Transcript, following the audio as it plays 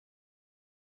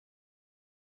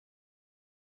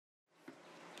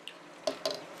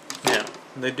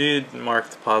They did mark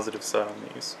the positive side on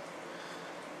these,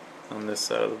 on this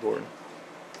side of the board.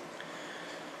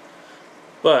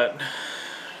 But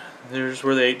there's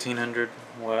where the 1800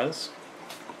 was.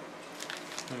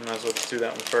 I might as well just do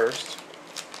that one first.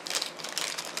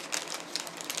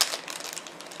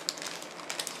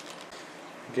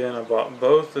 Again, I bought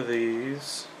both of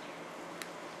these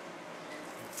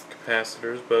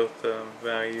capacitors, both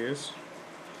values,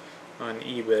 on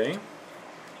eBay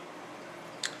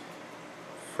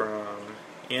from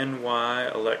NY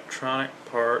Electronic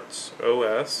Parts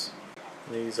OS.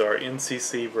 These are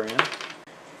NCC brand.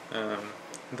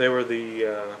 They were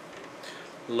the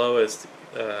lowest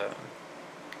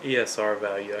ESR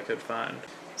value I could find.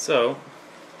 So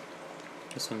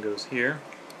this one goes here.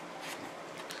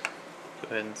 Go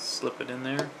ahead and slip it in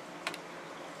there.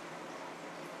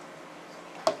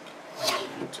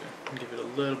 Give it a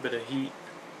little bit of heat.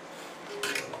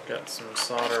 Got some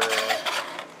solder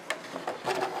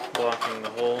blocking the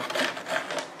hole.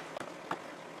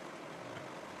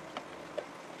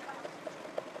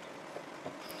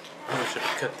 I should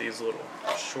have cut these a little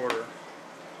shorter.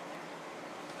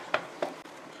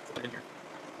 Put it in here.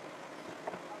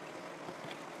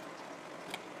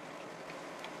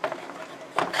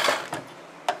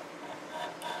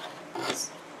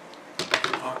 It's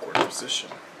an awkward position.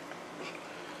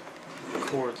 The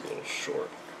cord's a little short.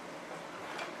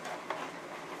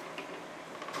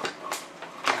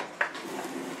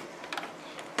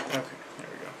 Okay, there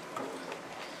we go.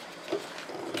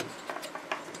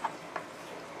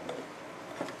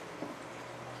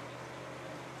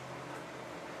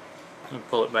 And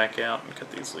pull it back out and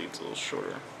cut these leads a little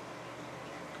shorter.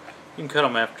 You can cut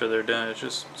them after they're done. It's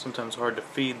just sometimes hard to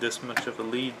feed this much of a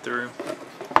lead through.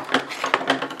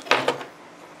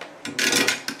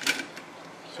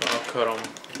 So I'll cut them,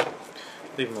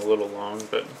 leave them a little long,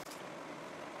 but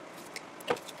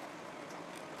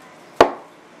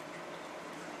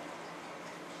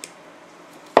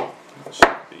that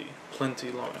should be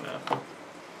plenty long enough.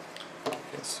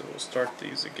 Okay, so we'll start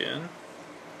these again.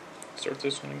 Start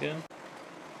this one again.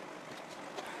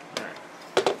 Alright.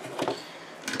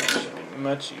 That should be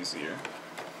much easier.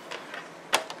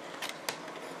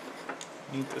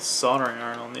 Need the soldering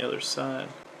iron on the other side.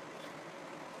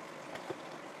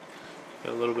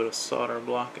 Got a little bit of solder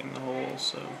blocking the hole,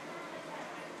 so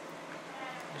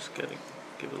just gotta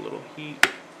give it a little heat.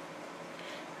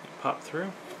 Pop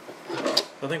through.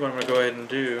 I think what I'm going to go ahead and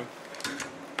do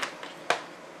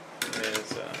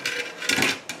is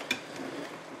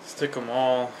stick them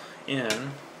all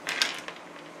in.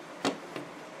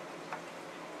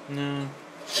 No,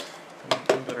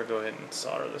 I better go ahead and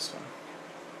solder this one.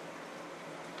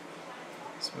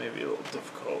 This may be a little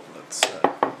difficult. Let's got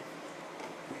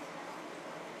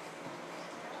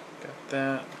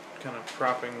that, kind of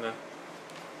propping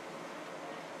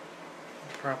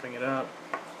it up.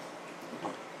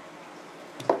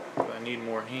 But I need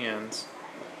more hands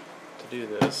to do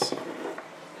this.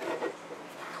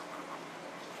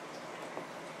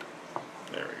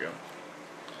 There we go.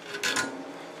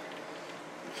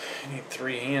 You need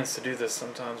 3 hands to do this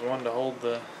sometimes. One to hold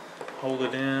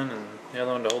it in, and the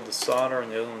other one to hold the solder,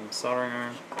 and the other one the soldering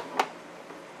iron.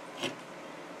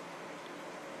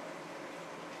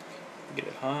 Get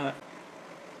it hot.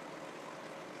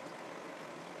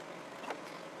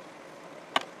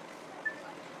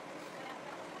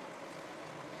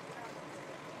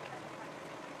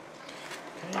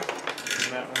 Okay,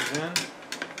 that one's in.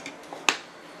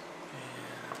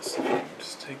 And so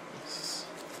just take this.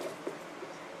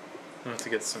 I'm going to have to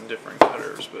get some different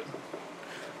cutters, but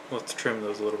we'll have to trim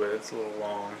those a little bit. It's a little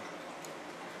long,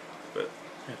 but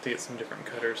I have to get some different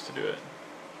cutters to do it.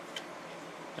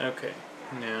 Okay,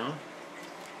 now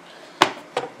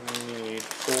we need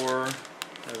 4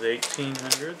 of the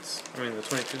 1800s, I mean the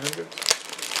 2200s.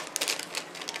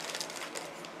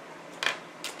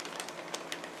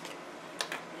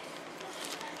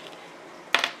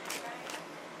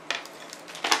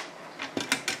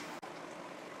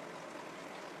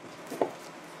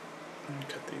 And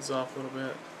cut these off a little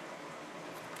bit.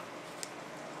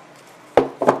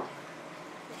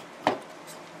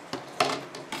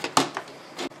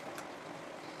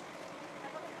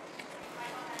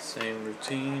 Same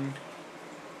routine.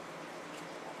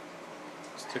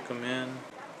 Stick them in.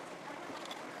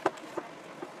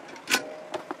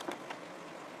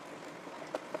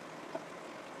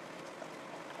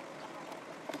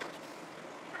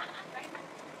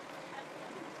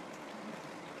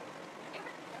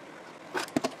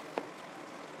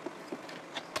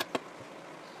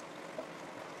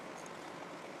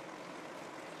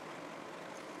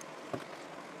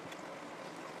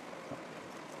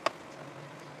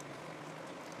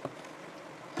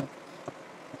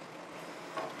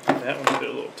 that one fit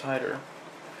a little tighter.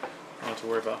 I don't have to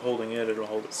worry about holding it, it'll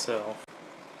hold itself.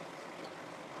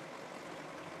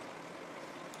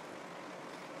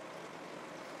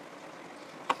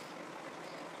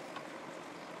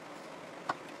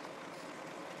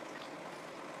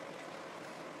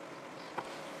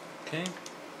 Okay.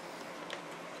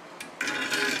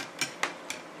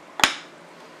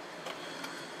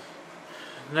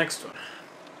 Next one.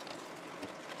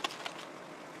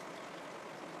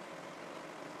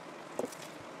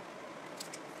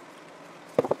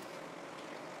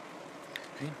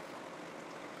 Okay.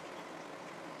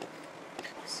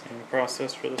 Same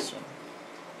process for this one.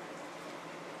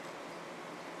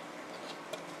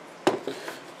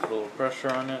 Put a little pressure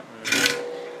on it and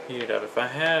heat it up. If I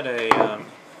had a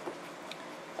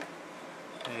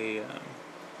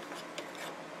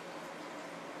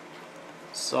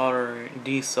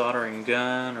desoldering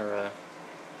gun or a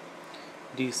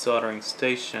desoldering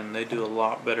station, they do a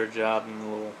lot better job than the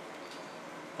little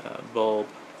bulb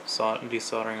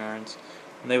desoldering irons,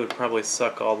 and they would probably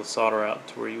suck all the solder out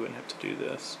to where you wouldn't have to do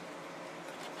this.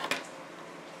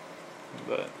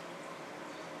 But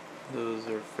those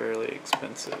are fairly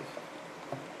expensive.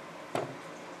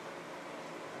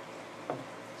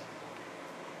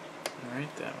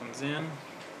 Alright, that one's in.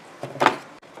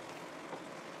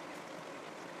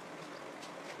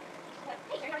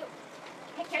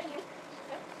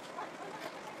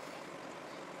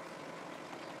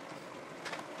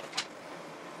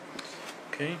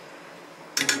 Okay,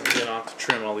 then I'll have to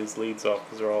trim all these leads off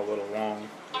because they're all a little long.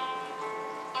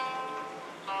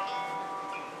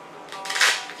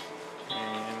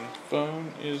 And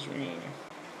phone is ringing.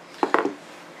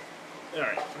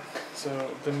 Alright,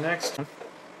 so the next one.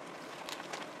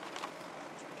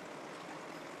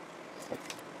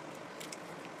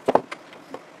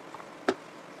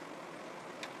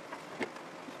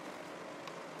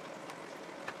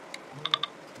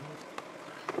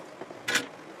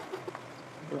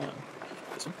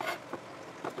 This one.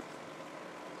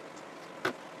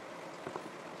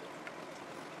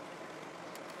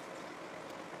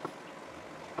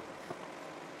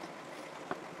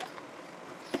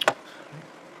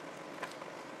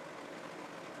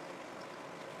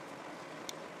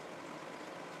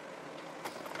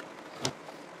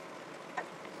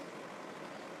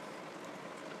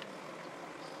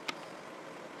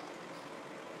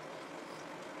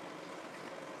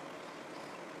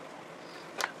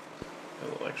 A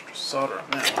little extra solder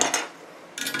on that one.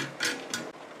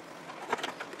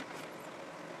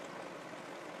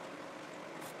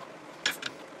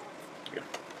 There we go.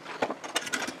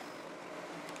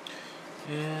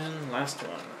 And last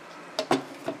one.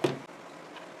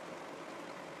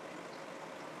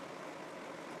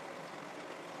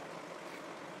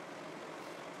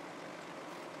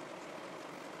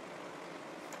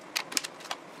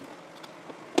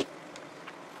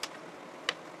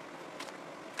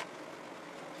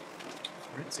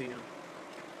 Alright, see you.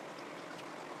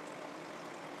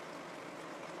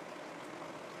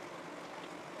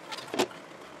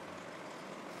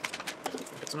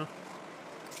 Get some enough.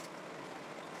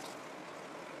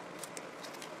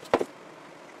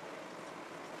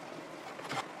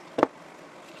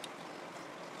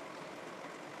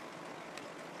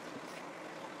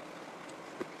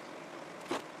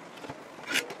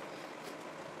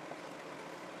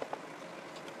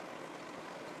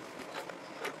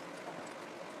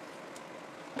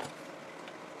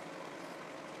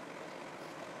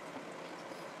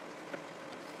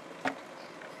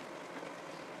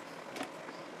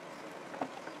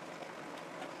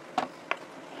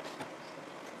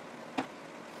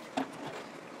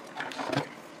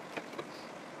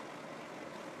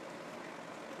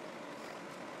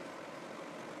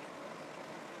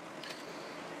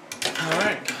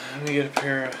 Alright, let me get a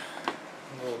pair of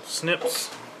little snips,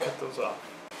 cut those off.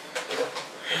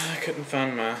 I couldn't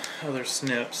find my other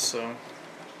snips, so I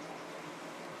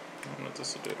don't know if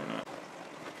this will do it or not.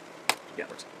 Yeah,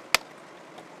 it works.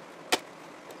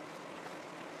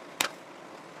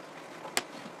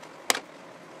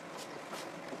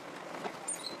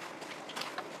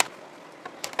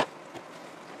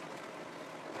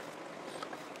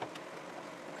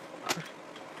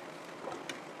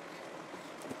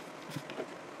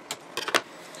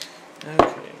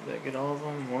 Okay, did I get all of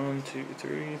them? 1, 2,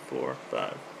 3, 4,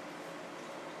 5.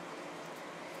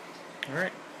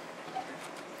 Alright.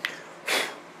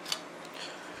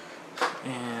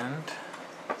 And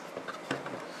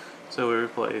so we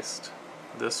replaced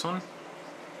this one,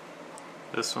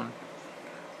 this one,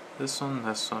 this one,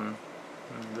 this one,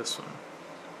 and this one.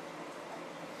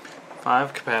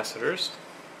 5 capacitors.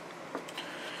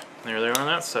 There they are on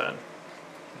that side.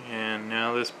 And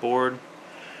now this board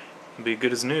will be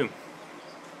good as new.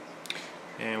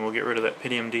 And we'll get rid of that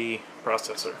PDMD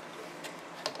processor.